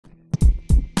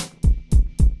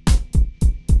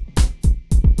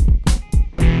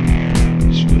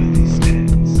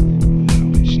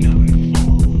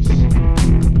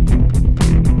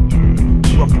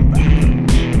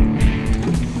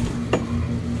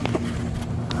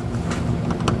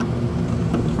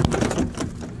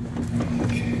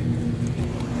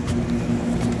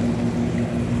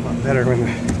better when the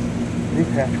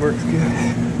repatch works good.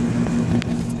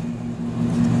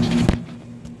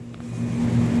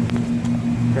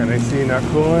 Got an AC not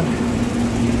cooling.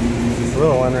 This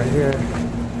little one right here.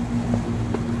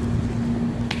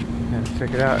 Gotta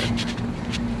check it out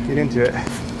and get into it.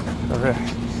 Alright.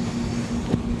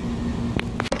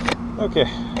 Okay,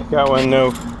 got one,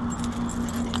 no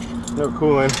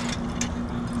cooling.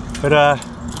 But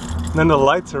none of the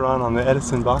lights are on the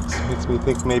Edison box. Makes me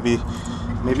think maybe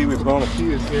we've blown a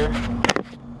fuse here.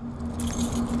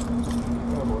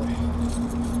 Oh boy.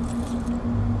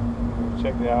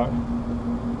 Check it out.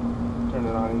 Turn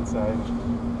it on inside.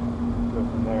 Go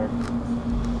from there.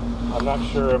 I'm not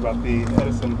sure about the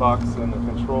Edison box and the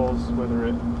controls, whether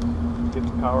it gets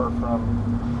power from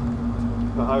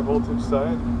the high voltage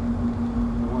side,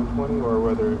 the 120, or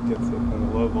whether it gets it from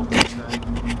the low voltage side.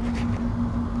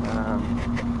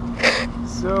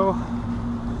 So,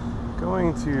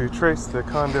 going to trace the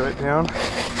conduit down to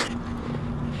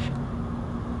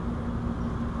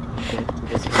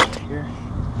this one right here.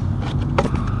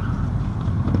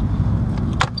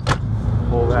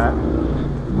 Pull that,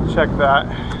 check that,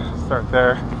 start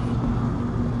there.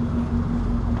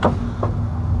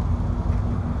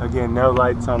 Again, no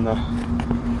lights on the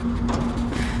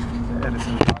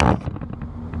Edison box.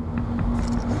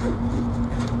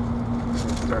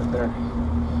 Start there.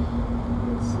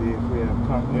 Let's see if we have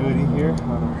continuity here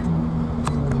on our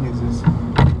fuses.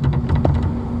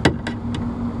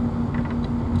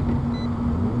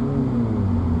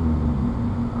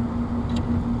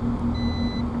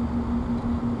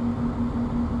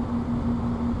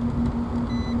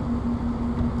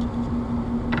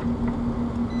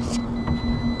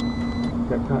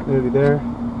 Got continuity there.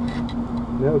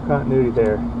 No continuity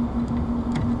there.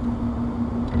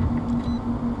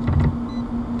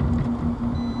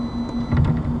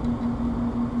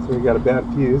 So we got a bad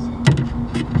fuse.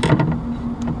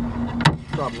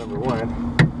 Problem number one.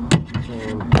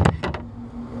 And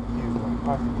fuse in my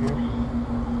pocket here.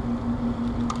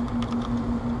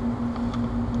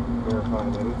 Verify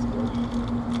that it's good.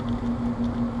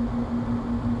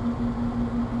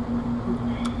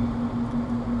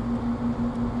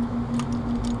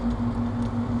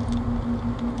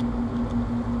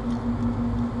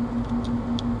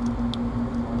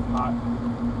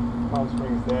 Palm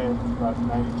Springs day, it's about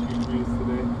 92 degrees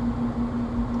today.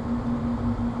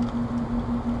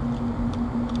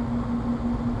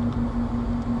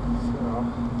 So,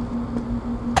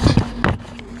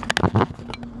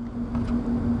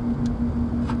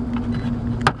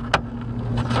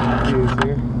 fuse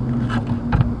here.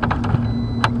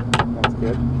 That's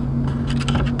good.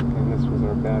 And this was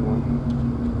our bad one.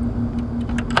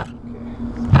 Okay,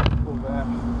 so pull that.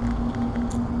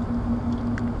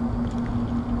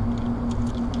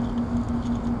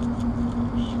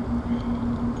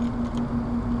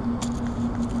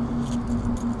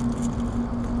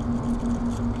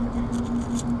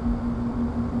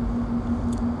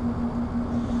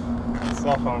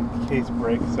 Cell phone case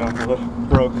break, so I'm a little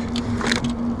broke.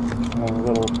 I'm a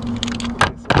little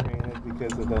disoriented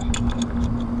because of the.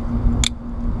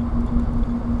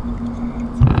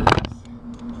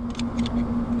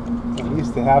 I'm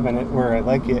used to having it where I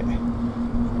like it,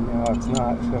 and now it's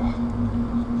not, so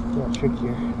it's a little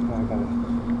trickier. Now I got it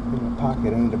in my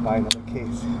pocket. I need to buy another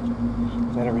case.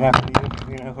 Does that ever happen to you?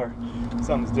 You know, or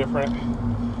something's different,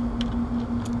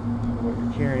 what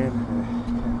you're carrying, and it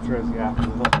kind of throws you off a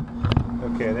little.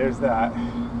 Okay, there's that.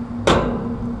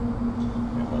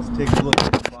 Now let's take a look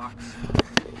at the box.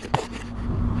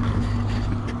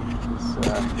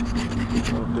 It's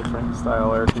a little different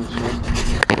style air conditioning.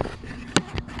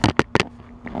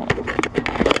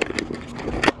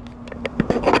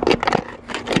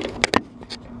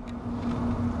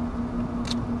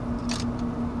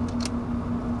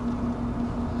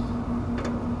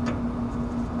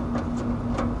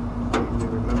 You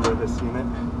remember this unit?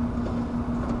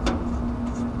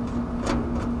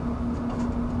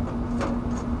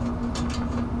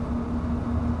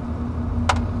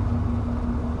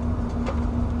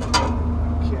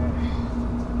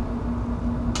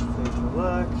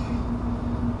 Look,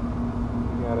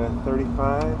 we got a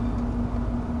 35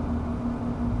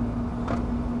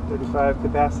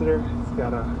 capacitor. It's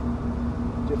got a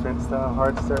different style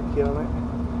hard start kit on it,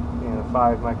 and a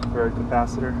 5 microfarad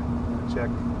capacitor. I'm gonna check,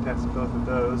 test both of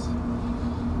those.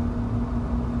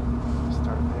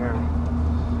 Start there.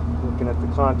 Looking at the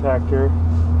contactor,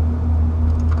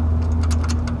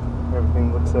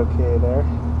 everything looks okay there.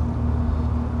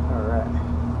 All right.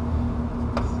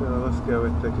 So let's go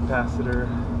with the capacitor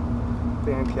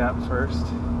fan cap first.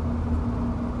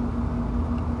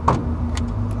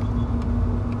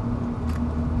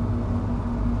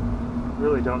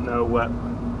 really don't know what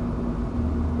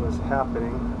was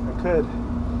happening. I could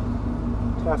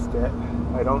test it.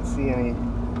 I don't see any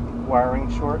wiring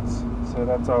shorts, so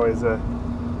that's always a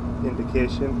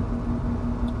indication.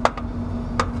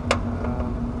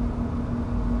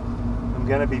 I'm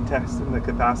going to be testing the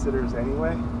capacitors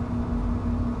anyway.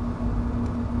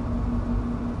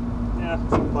 Yeah,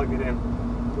 let's plug it in.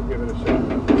 We'll give it a shot.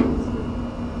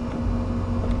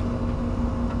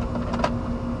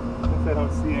 Since I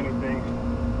don't see anything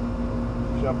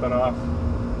jumping off.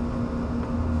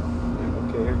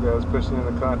 Okay, here goes, pushing in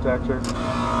the contactor.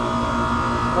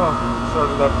 Oh,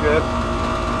 started up good.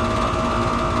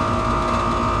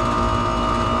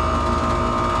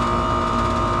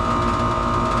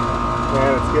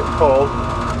 And it's getting cold,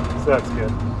 so that's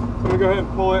good. I'm going to go ahead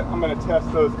and pull it. I'm going to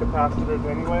test those capacitors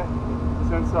anyway.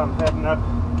 Since I'm heading up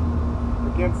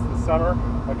against the summer,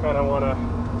 I kind of want to,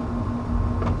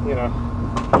 you know,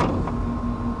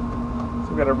 so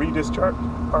we've got to re-discharge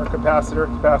our capacitor.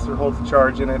 Capacitor holds the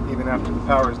charge in it even after the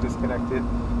power is disconnected.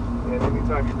 And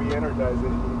anytime you re-energize it, you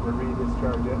need to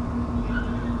re-discharge it.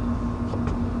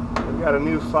 I've got a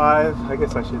new 5. I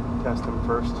guess I should test them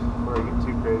first before I get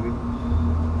too crazy.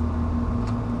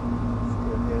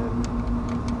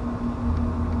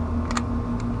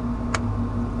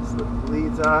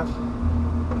 Leads off,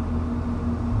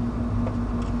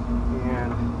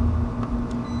 and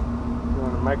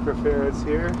going to microfarads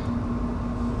here.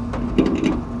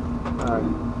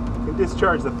 You can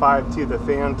discharge the 5 to the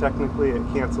fan. Technically it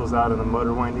cancels out of the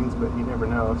motor windings, but you never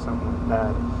know if something went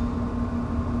bad.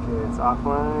 Okay, it's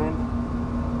offline.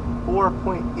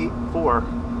 4.84.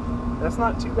 That's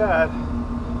not too bad.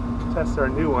 Test our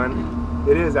new one.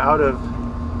 It is out of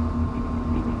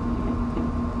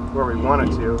where we want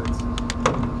it to. It's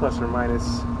plus or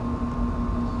minus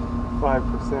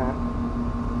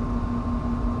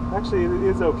 5%. Actually, it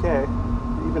is okay.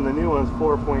 Even the new one's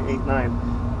 4.89.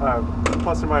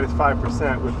 Plus or minus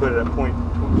 5% would put it at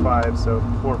 0.25, so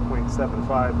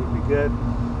 4.75 would be good.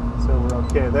 So we're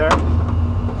okay there.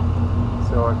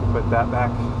 So I can put that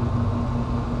back.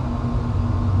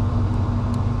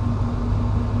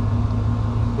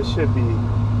 This should be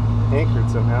anchored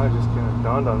somehow. It just kind of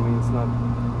dawned on me it's not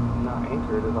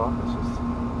anchored at all. It's just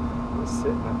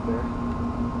sitting up there.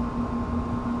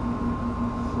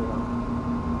 So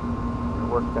I'm gonna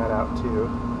work that out too.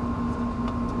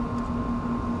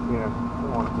 You know, I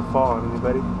don't want it to fall on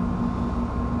anybody.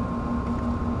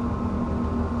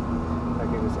 I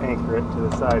can just anchor it to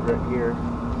the side right here.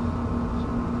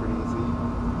 Should be pretty easy.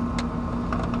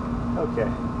 Okay,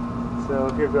 so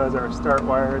here goes our start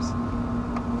wires.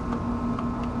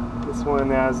 This one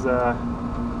has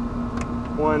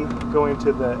one going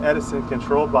to the Edison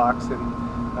control box,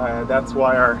 and that's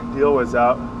why our deal was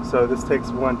out. So this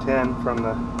takes 110 from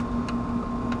the,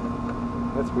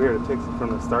 that's weird, it takes it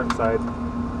from the start side.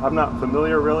 I'm not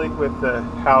familiar really with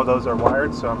how those are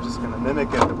wired, so I'm just going to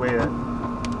mimic it the way it,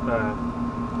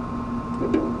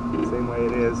 same way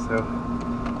it is. So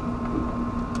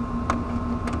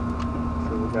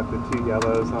we got the 2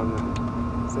 yellows on the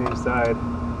same side.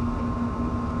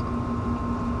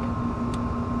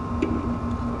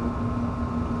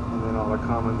 The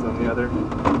commons on the other.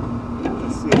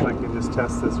 Let's see if I can just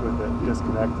test this with it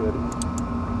disconnected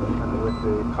and with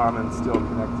the commons still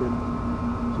connected,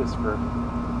 just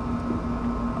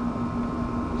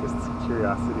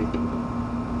curiosity.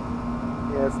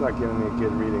 Yeah, it's not giving me a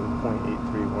good reading,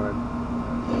 0.831.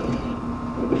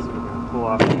 So we're going to pull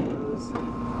off those.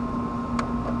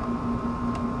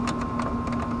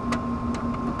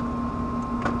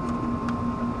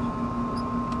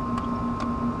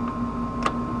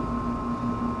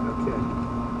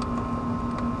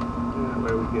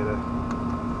 Get a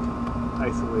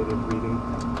isolated reading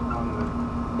on the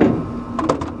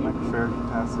microfarad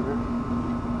capacitor.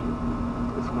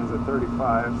 This one's a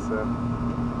 35, so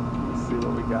let's see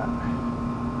what we got.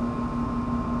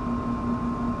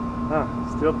 Huh,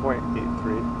 still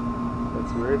 0.83.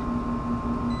 That's weird.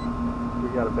 We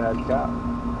got a bad cap.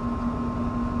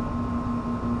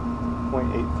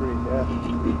 0.83, yeah,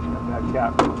 got a bad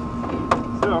cap.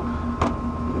 So,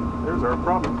 there's our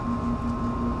problem.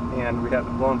 And we had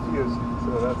the blown fuse,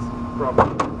 so that's a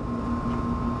problem.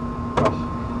 Well,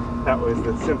 that was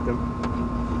the symptom.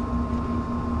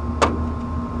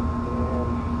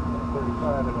 And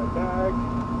 35 in my bag.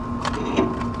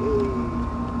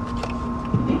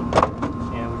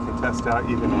 And we can test out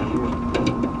even on here.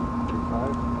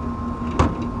 35.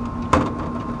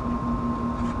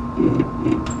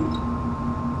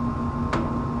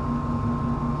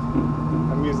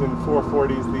 I'm using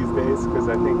 440s these days because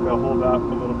I think they'll hold up a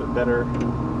little bit better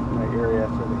in my area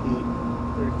for the heat.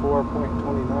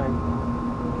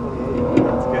 34.29,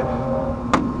 That's good.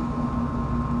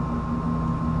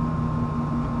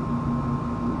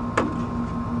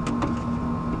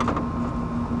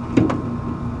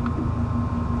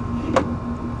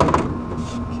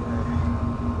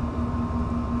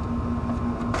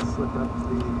 Slip up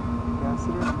the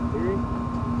capacitor theory.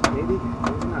 Maybe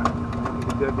not. I need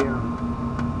to go down.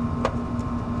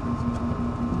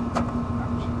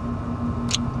 Ouch.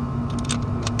 I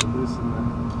have to loosen the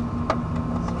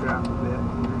strap a bit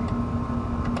here.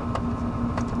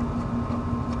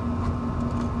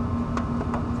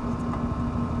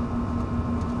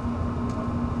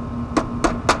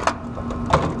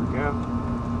 There we go.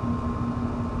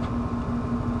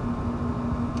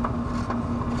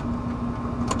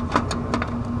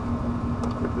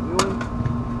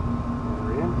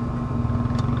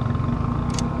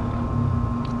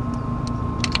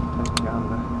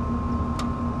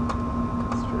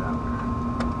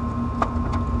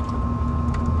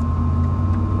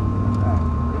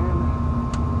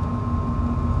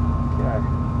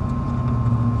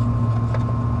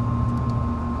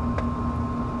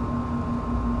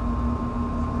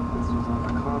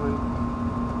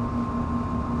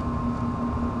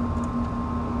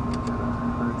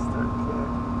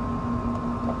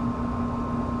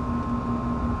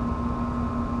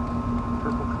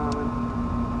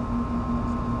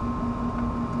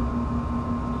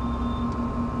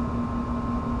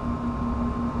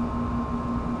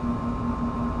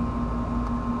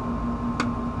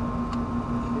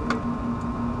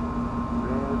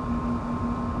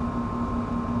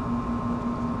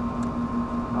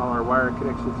 All our wire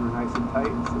connections were nice and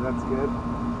tight, so that's good.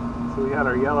 So we got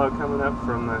our yellow coming up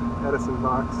from the Edison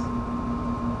box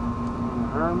on the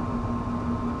arm,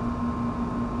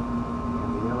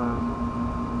 and the yellow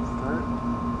start.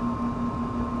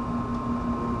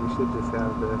 And we should just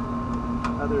have the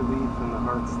other lead from the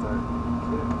hard start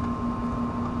kit,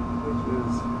 which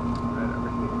is right over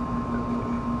here.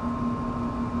 Okay.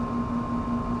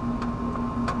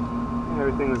 And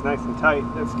everything was nice and tight.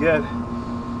 That's good.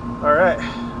 All right,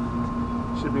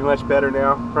 should be much better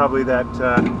now. Probably that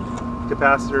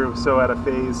capacitor was so out of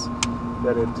phase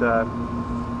that it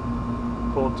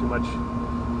pulled too much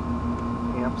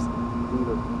amps.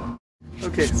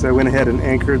 Okay, so I went ahead and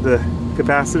anchored the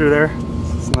capacitor there.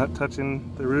 It's not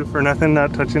touching the roof or nothing,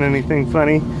 not touching anything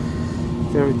funny.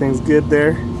 Everything's good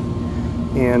there.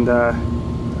 And,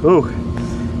 oh,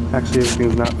 actually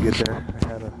everything's not good there. I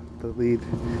had the lead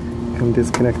come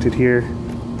disconnected here.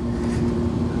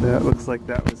 That looks like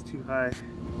that was too high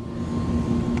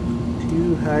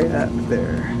up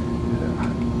there.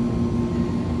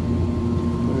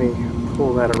 Let me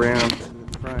pull that around to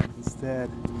the front instead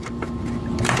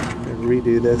and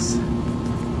redo this.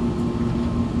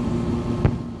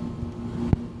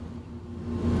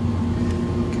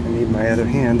 I need my other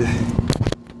hand. There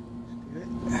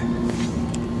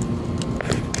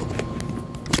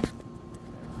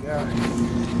we go.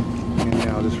 And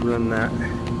now I'll just run that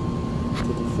to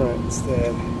the front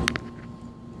instead.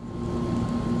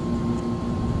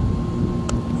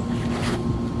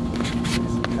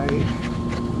 Nice and tight.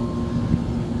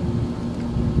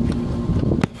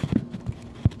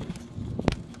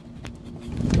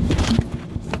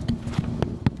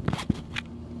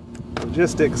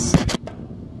 Logistics.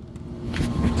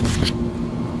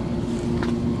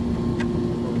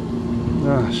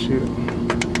 Oh shoot.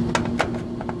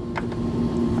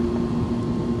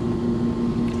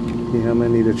 Yeah, I'm gonna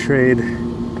need to trade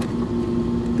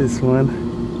this one.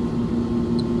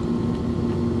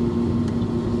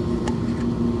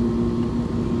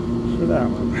 For that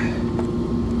one.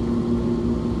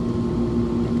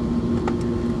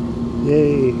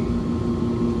 Yay.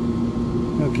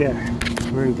 Okay,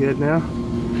 we're in good now.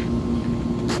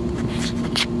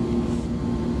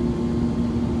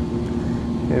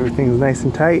 Everything's nice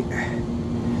and tight.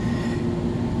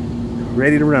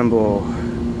 Ready to rumble.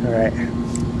 All right.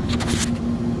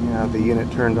 Now the unit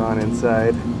turned on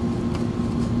inside.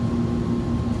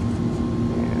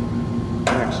 And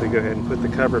I'll actually go ahead and put the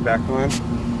cover back on and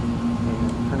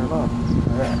turn it on.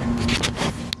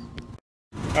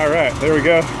 All right, there we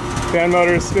go. Fan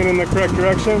motor is spinning the correct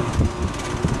direction.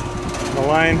 The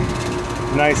line,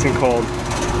 nice and cold. So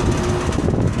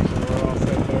we're all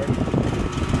set there.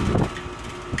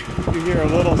 You hear a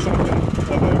little something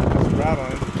of it just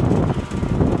rattling.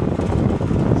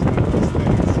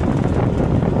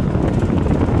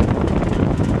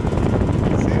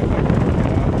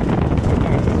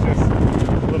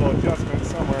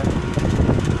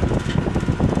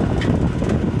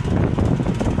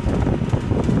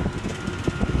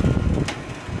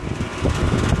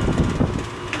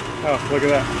 Oh, look at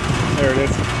that. There it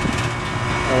is.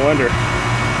 No wonder.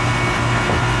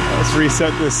 just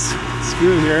reset this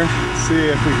screw here, see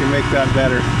if we can make that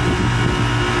better.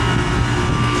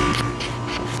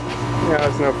 Yeah,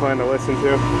 it's no fun to listen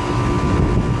to.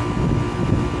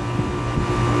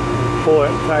 Pull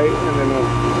it tight and then we'll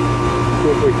see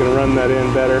if we can run that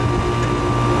in better.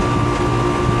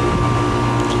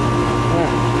 Yeah,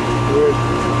 weird.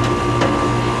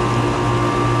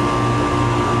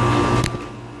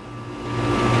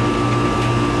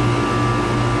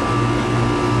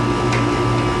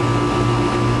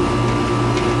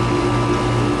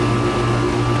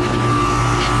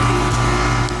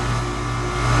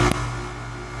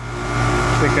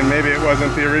 Thinking maybe it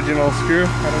wasn't the original screw,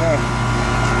 I don't know.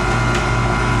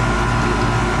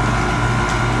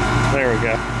 There we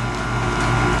go.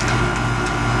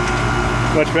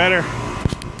 Much better.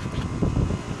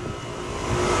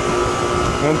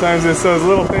 Sometimes it's those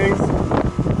little things.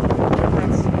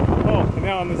 Difference. Oh, and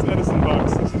now on this Edison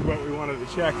box, this is what we wanted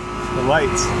to check. The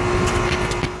lights.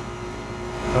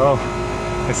 Oh,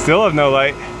 I still have no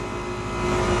light.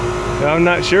 I'm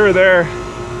not sure there.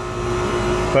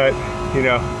 But, you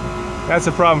know, that's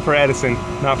a problem for Edison,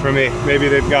 not for me. Maybe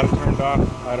they've got it turned off,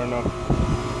 I don't know.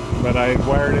 But I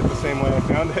wired it the same way I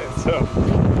found it, so it's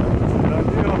a done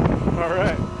deal. All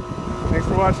right, thanks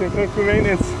for watching Kung Fu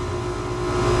Maintenance.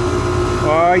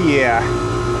 Oh yeah,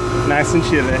 nice and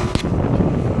chilly.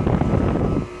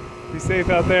 Be safe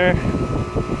out there.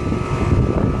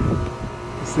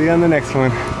 See you on the next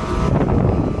one.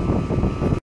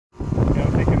 Yeah,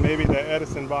 I'm thinking maybe the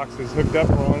Edison box is hooked up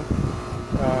wrong.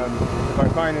 If I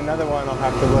find another one, I'll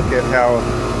have to look at how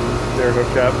they're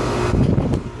hooked up,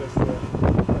 just to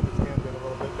understand it a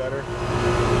little bit better.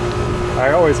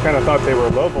 I always kind of thought they were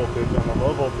low voltage on the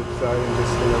low voltage side and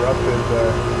just interrupted the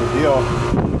deal.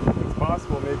 It's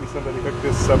possible maybe somebody hooked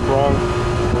this up wrong a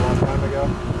long time ago.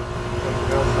 Something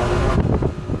else, I don't know.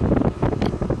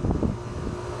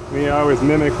 Me, I always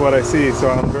mimic what I see,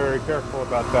 so I'm very careful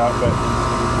about that, but,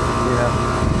 you know.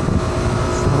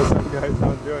 Some guys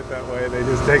don't do it that way. They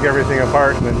just take everything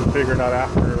apart and then figure it out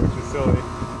after, which is silly.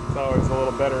 It's always a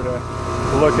little better to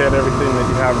look at everything that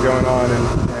you have going on and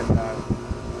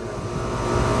you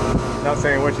know, not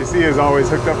saying what you see is always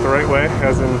hooked up the right way,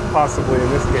 as in possibly in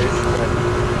this case, but you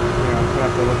know, I'll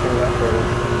have to look into that further.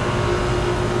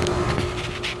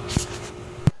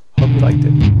 Hope you liked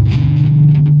it.